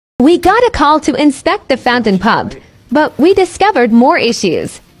We got a call to inspect the fountain pump, but we discovered more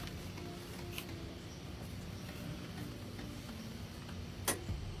issues.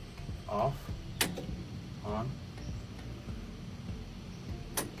 Off, on.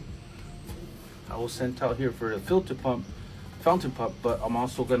 I was sent out here for the filter pump, fountain pump, but I'm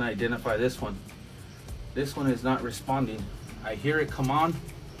also gonna identify this one. This one is not responding. I hear it come on,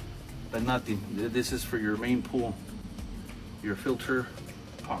 but nothing. This is for your main pool, your filter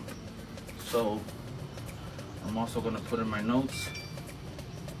pump. So I'm also gonna put in my notes,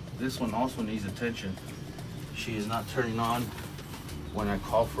 this one also needs attention. She is not turning on when I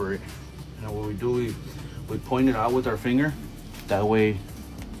call for it. And what we do, we point it out with our finger. That way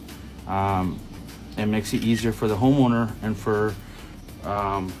it makes it easier for the homeowner and for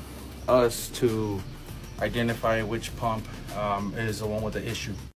us to identify which pump is the one with the issue.